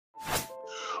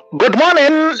Good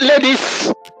morning,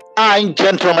 ladies and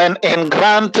gentlemen in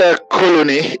Grant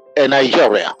Colony,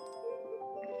 Nigeria.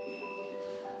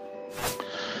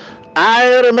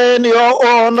 I remain your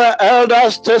own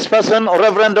elder statesperson,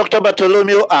 Reverend Dr.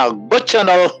 Bartholomew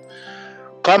Agbochannel,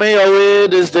 coming your way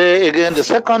this day again, the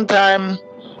second time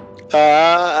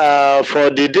for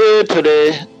the day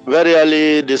today. Very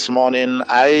early this morning,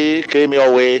 I came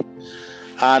your way.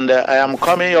 And I am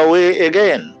coming your way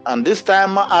again. And this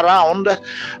time around,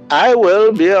 I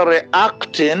will be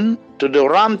reacting to the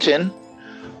ranting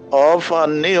of a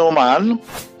Newman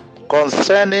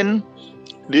concerning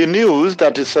the news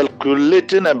that is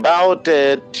circulating about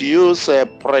Theo's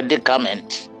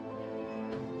predicament.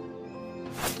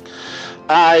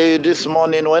 This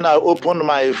morning, when I opened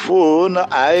my phone,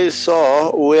 I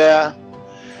saw where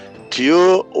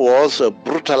Theo was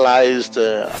brutalized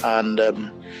and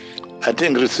I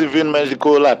think receiving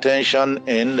medical attention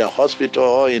in the hospital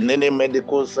or in any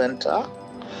medical center.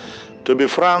 To be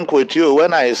frank with you,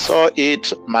 when I saw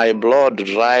it, my blood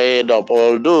dried up.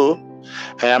 Although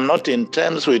I am not in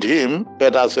terms with him,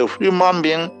 but as a human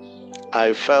being,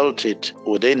 I felt it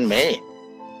within me.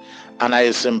 And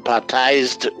I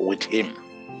sympathized with him.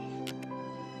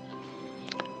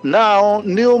 Now,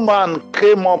 Newman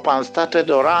came up and started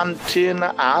ranting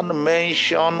and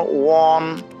mentioned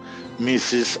one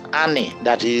Mrs. Annie,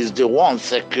 that is the one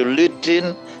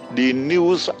circulating the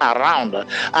news around.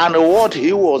 And what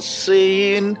he was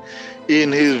saying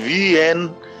in his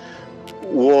VN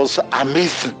was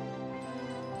amazing.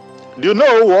 Do you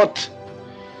know what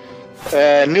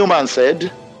Newman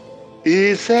said?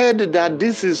 He said that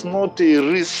this is not a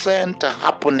recent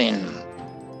happening.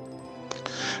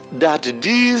 That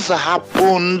this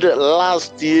happened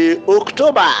last year,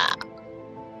 October.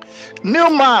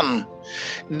 Newman,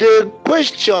 the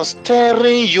question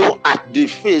staring you at the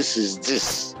face is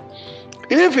this.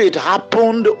 If it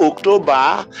happened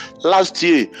October last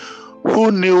year,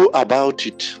 who knew about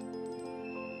it?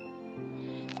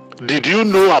 Did you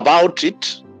know about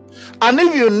it? And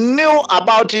if you knew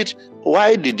about it,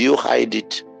 why did you hide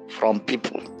it from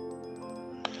people?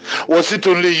 Was it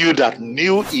only you that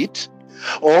knew it?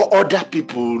 Or other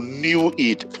people knew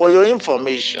it? For your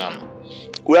information,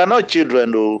 we are not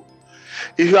children though.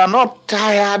 If you are not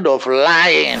tired of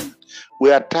lying,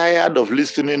 we are tired of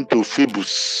listening to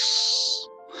fables.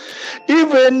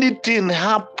 If anything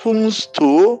happens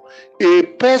to a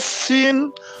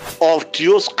person of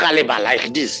Theo's caliber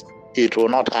like this, it will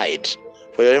not hide.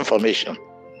 For your information,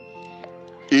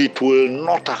 it will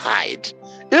not hide.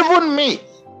 Even me,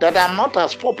 that I'm not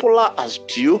as popular as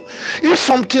Theo, if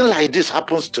something like this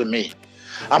happens to me,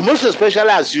 and most especially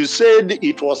as you said,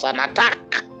 it was an attack.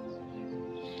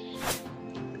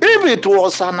 If it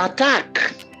was an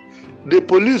attack, the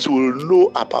police will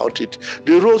know about it.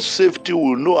 The road safety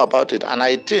will know about it. And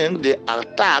I think the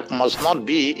attack must not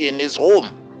be in his home.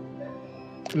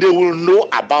 They will know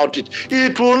about it.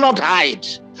 It will not hide.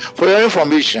 For your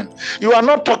information, you are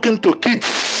not talking to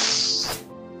kids.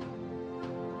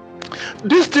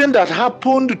 This thing that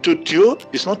happened to Theo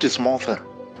is not a small thing.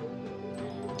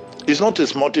 It's not a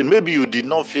small thing. Maybe you did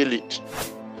not feel it.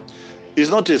 It's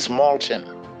not a small thing.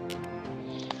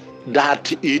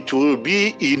 That it will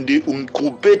be in the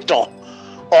incubator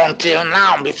until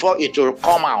now before it will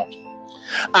come out.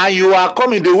 And you are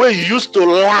coming the way you used to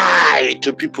lie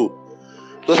to people,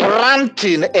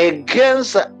 ranting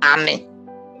against Annie,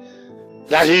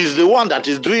 that he is the one that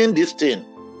is doing this thing.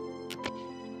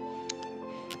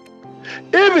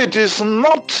 If it is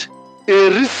not a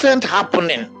recent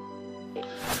happening,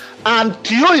 and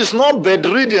Theo is not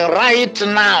bedridden right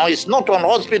now, it's not on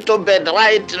hospital bed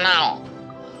right now,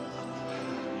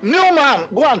 Newman,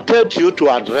 go and tell you to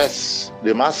address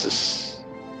the masses.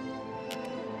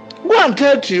 Go and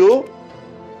tell you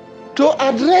to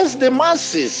address the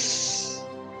masses.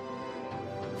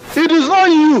 It is not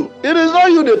you. It is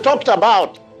not you they talked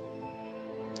about.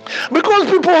 Because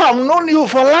people have known you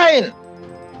for lying.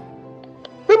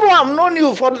 People have known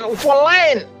you for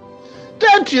lying.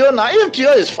 Tell you now, if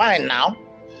Theo is fine now,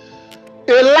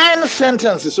 a lying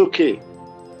sentence is okay.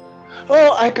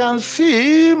 Oh, I can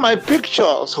see my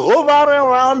pictures hovering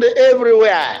around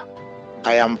everywhere.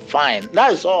 I am fine.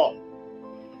 That's all.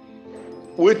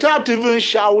 Without even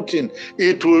shouting,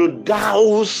 it will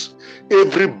douse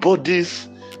everybody's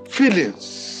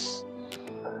feelings.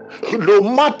 No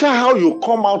matter how you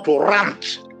come out to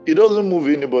rant, it doesn't move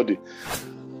anybody.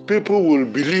 People will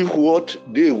believe what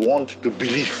they want to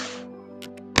believe.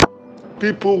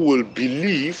 People will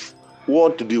believe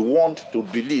what they want to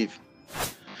believe.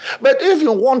 But if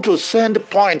you want to send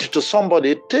point to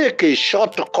somebody, take a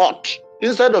shortcut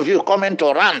instead of you coming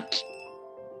to rant.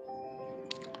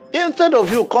 instead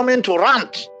of you coming to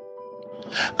rant.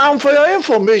 And for your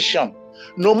information,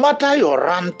 no matter your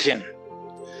ranting,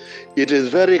 it is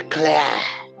very clear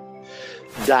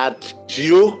that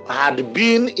you had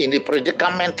been in a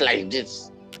predicament like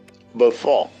this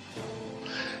before.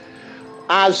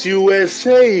 As you were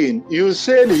saying, you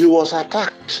said he was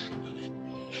attacked.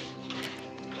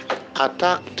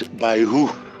 Attacked by who?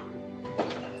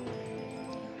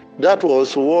 That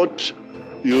was what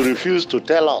you refused to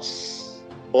tell us,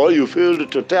 or you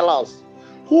failed to tell us.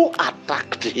 Who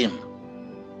attacked him?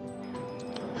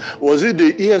 Was it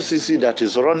the EFCC that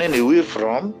is running away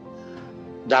from,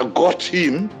 that got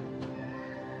him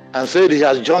and said he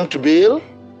has jumped bail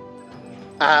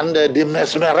and they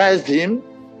mesmerized him?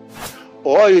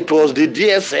 Or it was the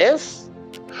DSS?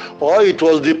 Or it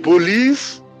was the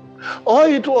police? Or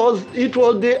it was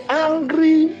the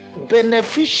angry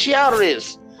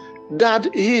beneficiaries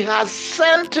that he has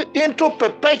sent into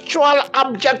perpetual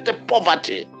abject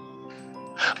poverty?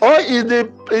 Or is the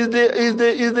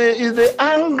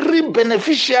angry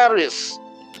beneficiaries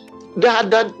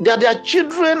that their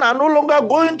children are no longer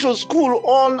going to school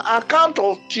on account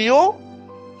of Theo?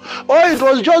 Or it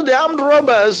was just the armed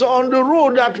robbers on the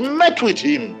road that met with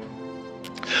him?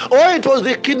 Or it was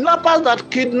the kidnappers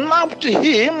that kidnapped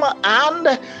him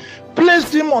and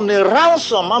placed him on a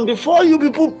ransom, and before you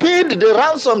people paid the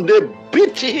ransom, they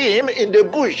beat him in the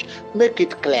bush? Make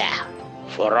it clear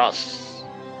for us.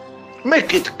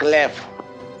 Make it clear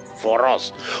for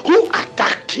us. Who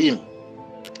attacked him?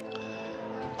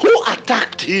 Who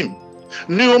attacked him?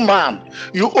 New man,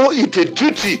 you owe it a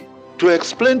duty to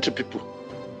explain to people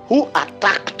who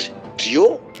attacked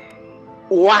you.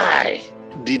 Why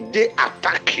did they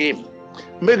attack him?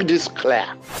 Make this clear.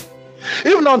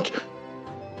 If not,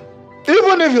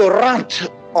 even if you rant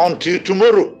until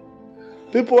tomorrow,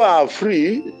 people are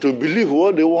free to believe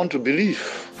what they want to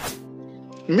believe.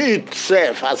 Me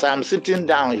itself, as I'm sitting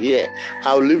down here,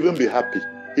 I will even be happy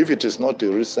if it is not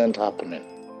a recent happening.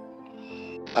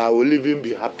 I will even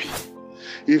be happy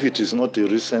if it is not a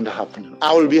recent happening.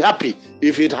 I will be happy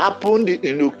if it happened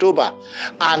in October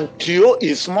and Theo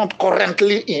is not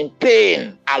currently in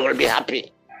pain. I will be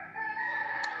happy.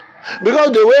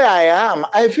 Because the way I am,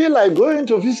 I feel like going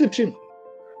to visit him.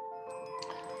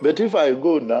 But if I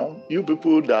go now, you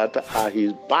people that are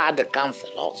his bad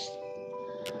counselors,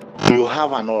 you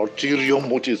have an ulterior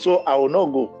motive, so I will not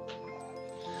go.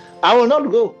 I will not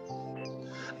go.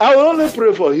 I will only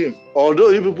pray for him. Although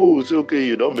you people will say, okay,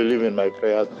 you don't believe in my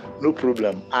prayers, no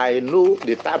problem. I know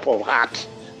the type of heart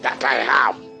that I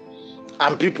have,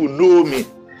 and people know me.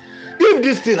 If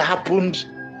this thing happened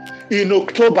in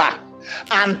October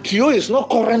and Theo is not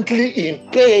currently in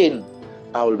pain,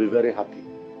 I will be very happy.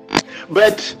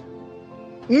 But,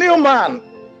 new man,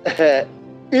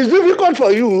 it's difficult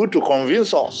for you to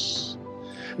convince us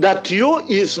that Theo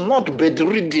is not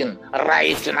bedridden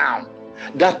right now,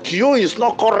 that Theo is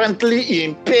not currently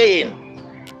in pain.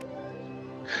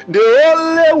 The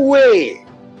only way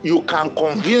you can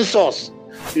convince us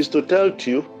is to tell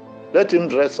Theo, let him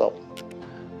dress up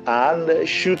and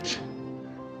shoot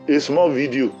a small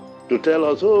video to tell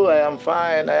us, oh, I am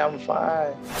fine, I am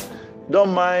fine.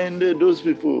 Don't mind those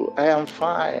people, I am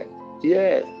fine.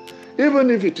 Yes, even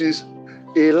if it is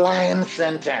a lying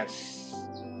sentence,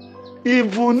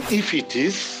 even if it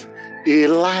is a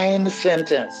lying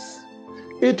sentence,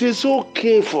 it is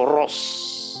okay for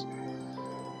us.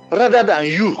 Rather than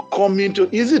you coming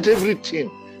to, is it everything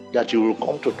that you will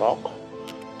come to talk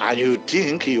and you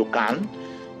think you can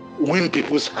win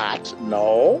people's heart?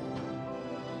 No.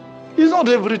 It's not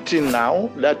everything now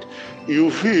that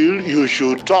you feel you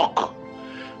should talk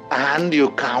and you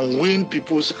can win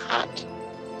people's heart.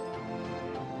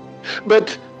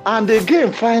 But, and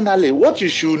again, finally, what you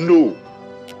should know,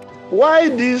 why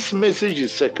this message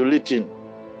is circulating,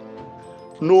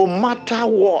 no matter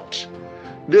what,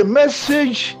 the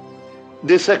message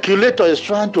the circulator is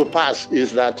trying to pass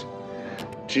is that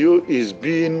Theo is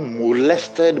being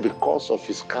molested because of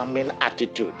his calming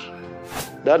attitude.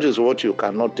 That is what you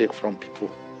cannot take from people,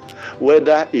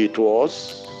 whether it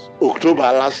was October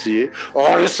last year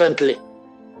or recently.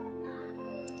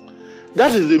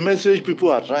 That is the message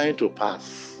people are trying to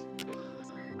pass.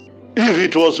 If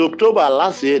it was October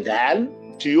last year, then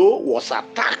Theo was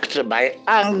attacked by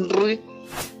angry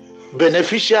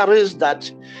beneficiaries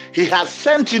that he has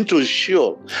sent into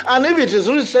Sheol. And if it is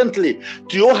recently,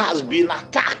 Theo has been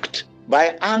attacked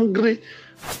by angry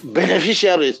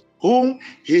beneficiaries whom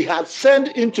he has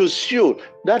sent into Sheol.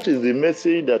 That is the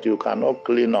message that you cannot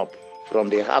clean up from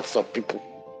the hearts of people.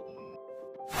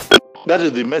 That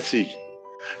is the message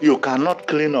You cannot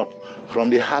clean up from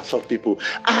the hearts of people.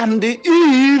 And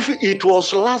if it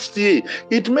was last year,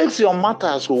 it makes your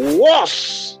matters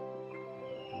worse.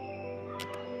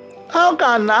 How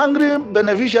can angry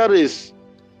beneficiaries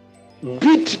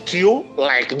beat you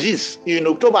like this in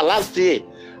October last year,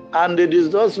 and the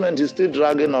disbursement is still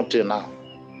dragging up till now?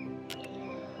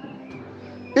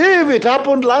 If it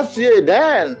happened last year,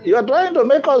 then you are trying to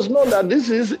make us know that this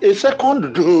is a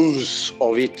second dose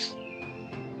of it.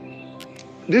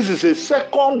 This is a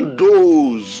second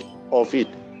dose of it.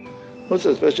 Most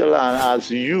especially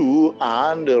as you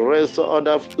and the rest of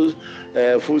other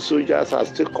food soldiers are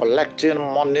still collecting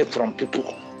money from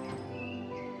people.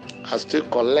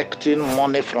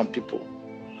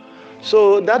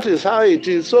 So that is how it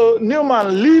is. So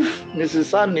Newman, leave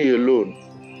Mrs. Annie alone.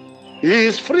 He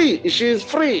is free. She is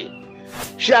free.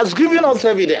 She has given us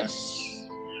evidence.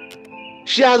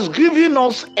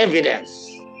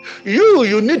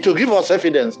 You need to give us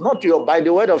evidence, not by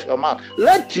the word of your mouth.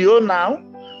 Let you now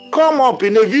come up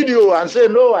in a video and say,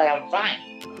 no, I am fine.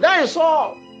 That is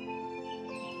all.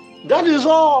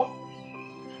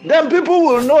 Then people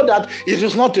will know that it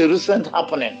is not a recent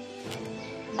happening.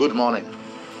 Good morning.